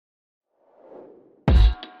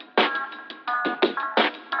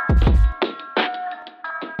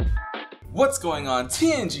What's going on,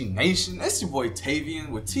 TNG Nation? It's your boy Tavian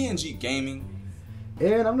with TNG Gaming.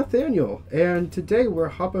 And I'm Nathaniel, and today we're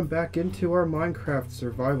hopping back into our Minecraft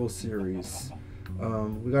survival series.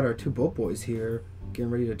 We got our two boat boys here, getting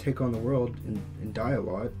ready to take on the world and die a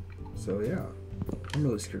lot. So yeah, I'm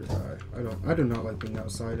really scared to die. I do not like being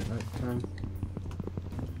outside at night time.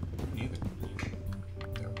 Neither.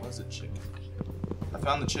 There was a chicken. I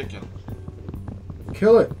found the chicken.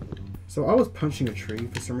 Kill it! So I was punching a tree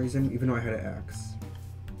for some reason, even though I had an axe.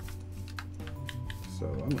 So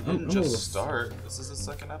I'm just start. This is the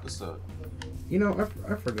second episode. You know,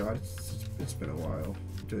 I forgot. It's been a while.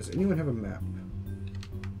 Does anyone have a map?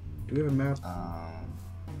 Do we have a map?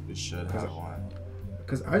 We should have one.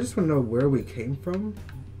 Because I just want to know where we came from.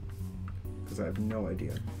 Because I have no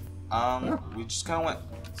idea. We just kind of went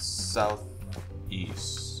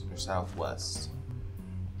southeast or southwest.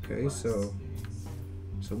 Okay, so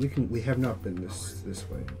we have not been this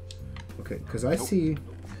way. Okay, because I see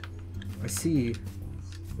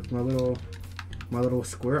with my little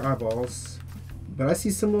square eyeballs, but I see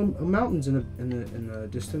some mountains in the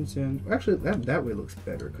distance, and actually that way looks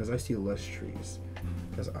better because I see less trees.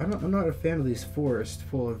 Because I'm not a fan of these forests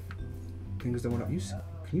full of things that want to.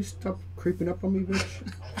 Can you stop creeping up on me, bitch?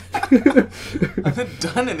 I haven't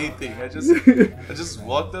done anything. I just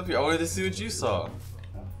walked up here. I wanted to see what you saw.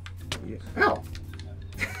 Yeah. Ow.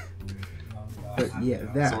 But yeah,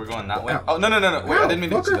 that. So we're going that way? Ow. Oh, no. Wait, Ow, I didn't mean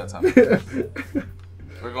to hit you that time.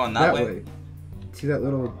 We're going that way? See that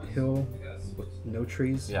little hill with no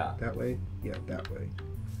trees? Yeah. That way? Yeah, that way.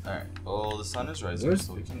 Alright. Oh, the sun is rising,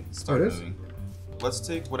 so we can start moving. Let's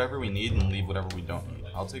take whatever we need and leave whatever we don't need.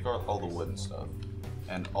 I'll take all the wood and stuff.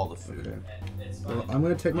 And all the food. Okay. Well, I'm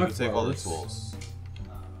going to take my flowers. Take all the tools.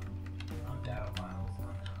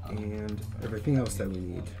 And everything else that we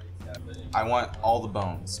need. I want all the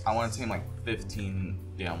bones. I want to tame like 15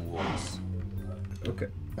 damn wolves. Okay.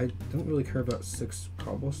 I don't really care about 6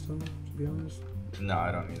 cobblestone, to be honest. No,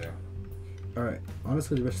 I don't either. Alright.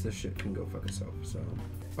 Honestly, the rest of this shit can go fuck itself, so.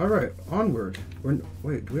 Alright, onward.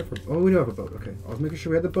 Wait, do we have oh, we do have a boat. Okay. I was making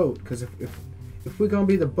sure we had the boat, because if we're going to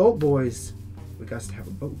be the boat boys, we got to have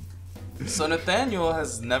a boat. So Nathaniel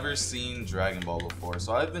has never seen Dragon Ball before,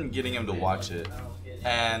 so I've been getting him to watch it,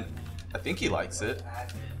 and I think he likes it.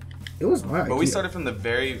 It was my idea. But we started from the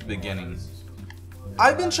very beginning.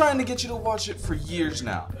 I've been trying to get you to watch it for years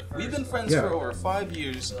now. We've been friends for over 5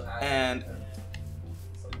 years, and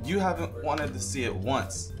you haven't wanted to see it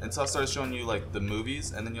once. And so I started showing you like the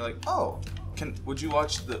movies, and then you're like, "Oh, would you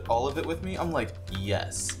watch all of it with me?" I'm like,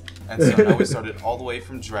 "Yes." And so now we started all the way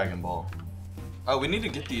from Dragon Ball. Oh, we need to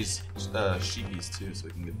get these sheepies too, so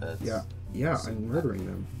we can get beds. Yeah, I'm murdering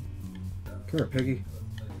them. Come here, piggy.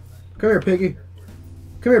 Come here, piggy.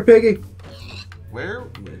 Come here, piggy. Where?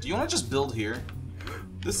 Do you want to just build here?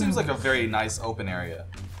 This seems like a very nice open area.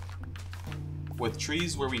 With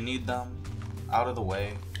trees where we need them, out of the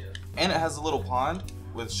way. And it has a little pond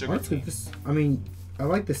with sugar tea. I mean, I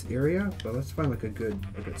like this area, but let's find like a good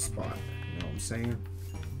spot. You know what I'm saying?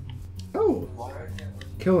 Oh!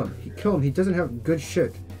 Kill him. Kill him. He doesn't have good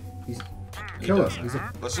shit. Kill him.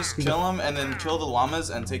 Let's just kill him and then kill the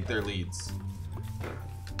llamas and take their leads.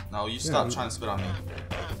 No, you stop trying to spit on me.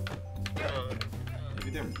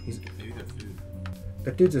 Maybe they're food.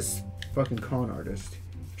 That dude's a fucking con artist.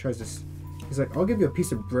 He tries to. He's like, I'll give you a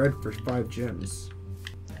piece of bread for 5 gems.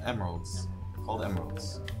 Emeralds. Called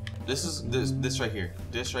emeralds. This is this right here.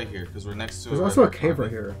 This right here, because we're next to. There's also a cave right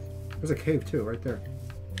here. There's a cave too, right there.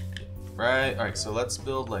 Right. All right. So let's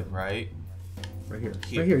build like right here. Right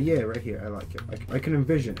here. Yeah, right here. I like it. I can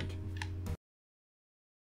envision it.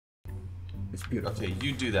 It's beautiful. Okay,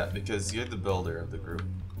 you do that because you're the builder of the group.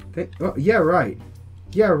 Oh, yeah, right.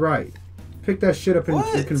 Yeah, right. Pick that shit up and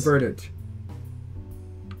convert it.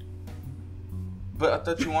 But I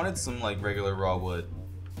thought you wanted some like regular raw wood.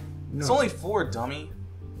 No. It's only 4, dummy.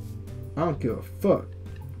 I don't give a fuck.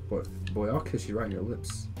 But boy, I'll kiss you right on your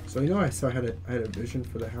lips. So you know, I had a vision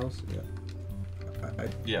for the house. Yeah. I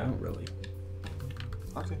don't really.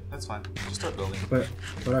 Okay, that's fine. Just start building. But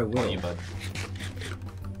I will. You, bud.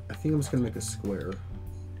 I think I'm just gonna make a square.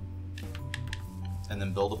 And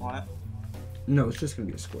then build upon it? No, it's just gonna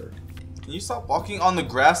be a square. Can you stop walking on the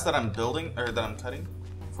grass that I'm building or that I'm cutting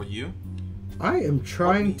for you? I am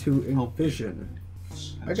trying to envision.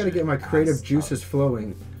 I gotta get my creative juices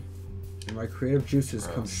flowing. And my creative juices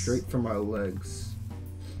come straight from my legs.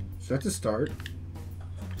 So that's a start.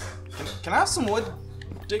 Can I have some wood,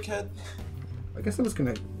 dickhead? I guess I'm just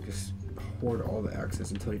gonna hoard all the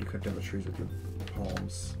axes until you cut down the trees with your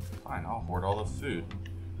palms. Fine, I'll hoard all the food.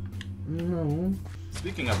 No.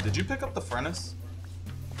 Speaking of, did you pick up the furnace?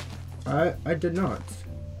 I did not.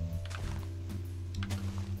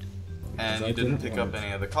 And you didn't pick up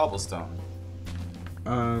any of the cobblestone.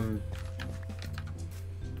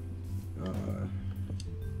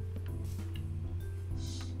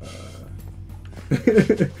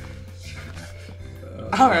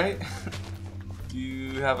 Alright. Do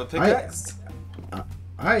you have a pickaxe?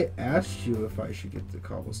 I asked you if I should get the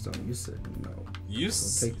cobblestone. You said no.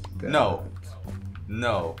 No.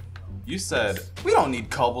 No. You said, we don't need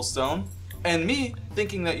cobblestone. And me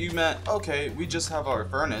thinking that you meant, okay, we just have our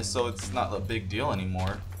furnace, so it's not a big deal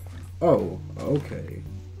anymore. Oh, okay.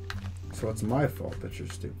 So it's my fault that you're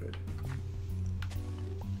stupid.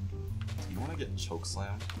 Do you want to get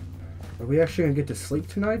chokeslammed? Are we actually going to get to sleep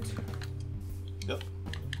tonight? Yep.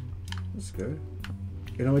 That's good.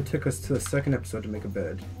 It only took us to the second episode to make a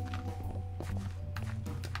bed.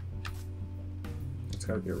 That's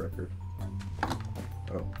gotta be a record.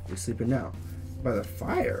 Oh, we're sleeping now. By the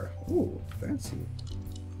fire. Ooh, fancy.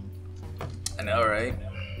 I know, right?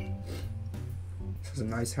 This is a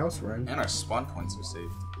nice house we're in. And our spawn points are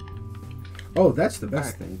saved. Oh, that's the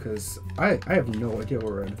best thing, because I have no idea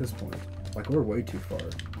where we're at this point. Like, we're way too far.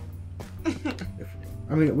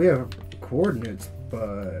 I mean, we have coordinates,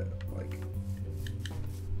 but, like,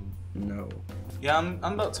 no. Yeah, I'm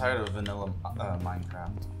about tired of vanilla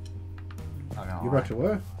Minecraft. You're about to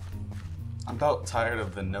what? I'm about tired of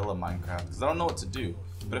vanilla Minecraft, because I don't know what to do.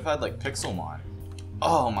 But if I had, like, Pixelmon,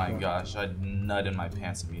 oh my gosh, I'd nut in my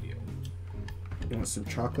pants immediately. You want some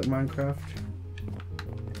chocolate Minecraft?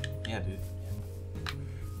 Yeah, dude.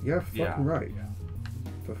 Yeah, fucking right.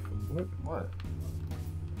 What? What?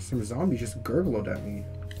 Some zombies just gurgled at me.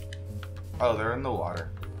 Oh, they're in the water.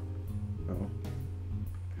 Oh.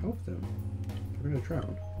 Help them. They're gonna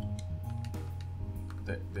drown.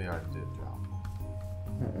 They already did drown.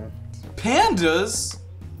 Uh-uh. Pandas?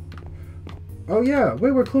 Oh yeah,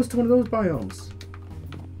 wait, we're close to one of those biomes.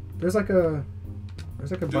 There's like a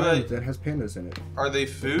biome that has pandas in it. Are they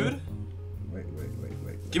food? Wait.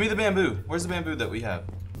 Give me the bamboo. Where's the bamboo that we have?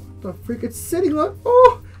 What the freak? It's sitting on.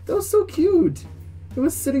 Oh, that was so cute. It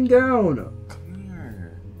was sitting down. Come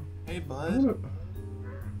here. Hey, bud.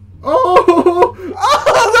 Oh!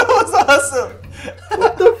 Oh, that was awesome.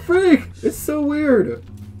 What the freak? It's so weird.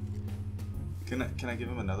 Can I give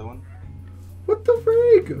him another one? What the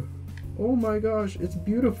freak? Oh my gosh, it's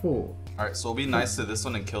beautiful. All right, so we'll be nice to this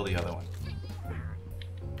one and kill the other one.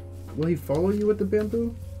 Will he follow you with the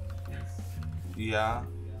bamboo? Yeah.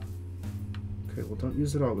 Okay, well don't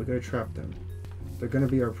use it all. We gotta trap them. They're gonna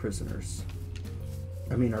be our prisoners.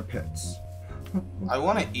 I mean our pets. I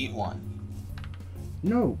want to eat one.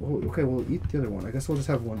 No. Well, okay, we'll eat the other one. I guess we'll just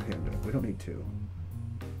have one panda. We don't need two.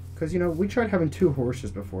 Because, you know, we tried having 2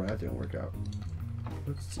 horses before. That didn't work out.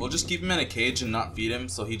 We'll just keep him in a cage and not feed him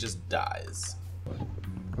so he just dies.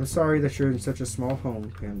 I'm sorry that you're in such a small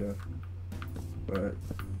home, Panda. But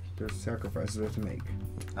there's sacrifices we have to make.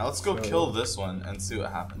 Now let's go kill this one and see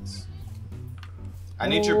what happens. I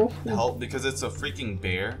need your help because it's a freaking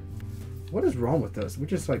bear. What is wrong with us? We're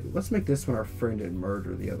just like, let's make this one our friend and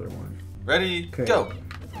murder the other one. Ready, go.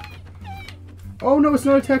 Oh no, it's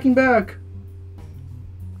not attacking back.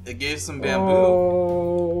 It gave some bamboo.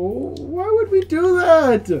 Oh, why would we do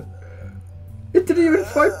that? It didn't even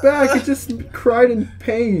fight back. It just cried in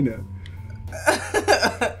pain.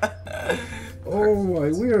 Oh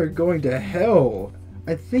my, we are going to hell.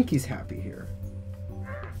 I think he's happy here.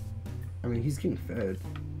 I mean, he's getting fed.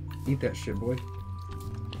 Eat that shit, boy.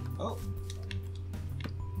 Oh.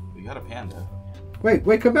 We got a panda. Wait,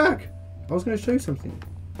 come back. I was going to show you something.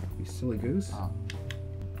 You silly goose. Oh.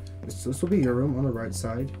 This will be your room on the right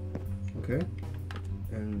side. Okay?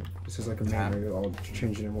 And this is like a main area. I'll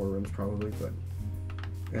change it in more rooms probably, but...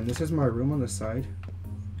 And this is my room on the side.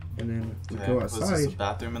 And then we go outside. Is this a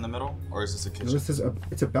bathroom in the middle? Or is this a kitchen? No,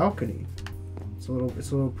 it's a balcony. It's a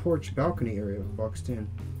little porch balcony area boxed in.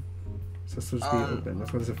 So this will just be open.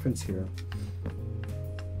 That's why there's a fence here.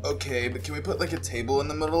 Okay, but can we put like a table in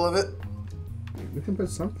the middle of it? We can put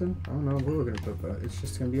something. I don't know what we're gonna put, but it's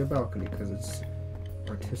just gonna be a balcony because it's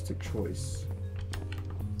artistic choice.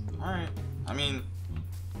 Alright. I mean,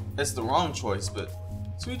 it's the wrong choice, but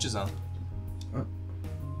to each his own.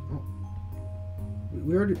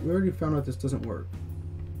 We already found out this doesn't work.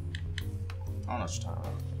 I don't know what you're talking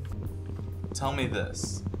about. Tell me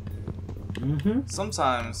this. Mm-hmm.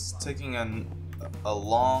 Sometimes taking a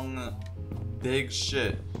long, big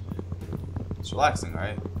shit, it's relaxing,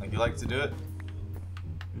 right? Like you like to do it?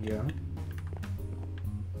 Yeah.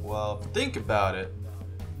 Well, think about it.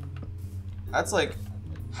 That's like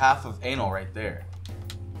half of anal right there.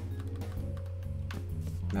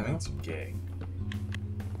 That means you're gay.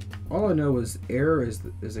 All I know is air is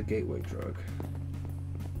a gateway drug.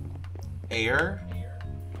 Air?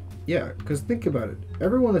 Yeah, because think about it.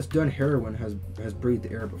 Everyone that's done heroin has breathed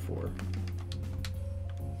air before.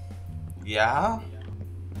 Yeah?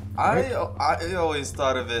 Right? I always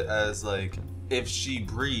thought of it as like, if she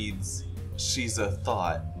breathes, she's a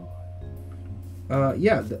thought.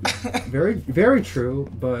 Yeah, very, very true,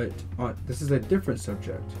 but this is a different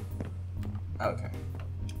subject. Okay.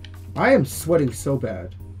 I am sweating so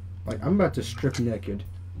bad. Like, I'm about to strip naked.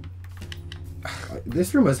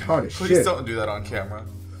 This room is hot as shit. Please don't do that on camera.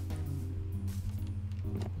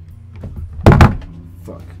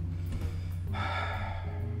 Fuck.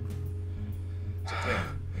 It's okay.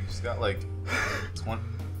 You just got like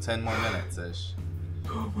 10 more minutes-ish.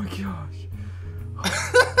 Oh my gosh.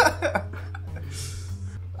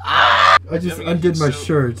 I just undid my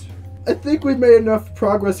shirt. I think we made enough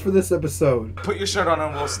progress for this episode. Put your shirt on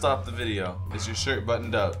and we'll stop the video. Is your shirt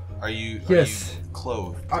buttoned up? Are you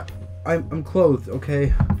clothed? I'm clothed,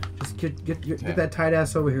 okay? Just get that tight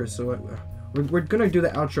ass over here. So we're gonna do the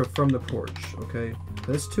outro from the porch, okay?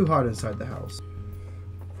 It's too hot inside the house.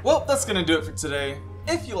 Well, that's gonna do it for today.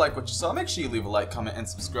 If you like what you saw, make sure you leave a like, comment, and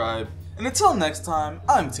subscribe. And until next time,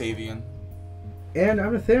 I'm Tavian. And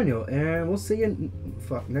I'm Nathaniel, and we'll see you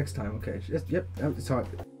next time, okay? Yep, it's hot.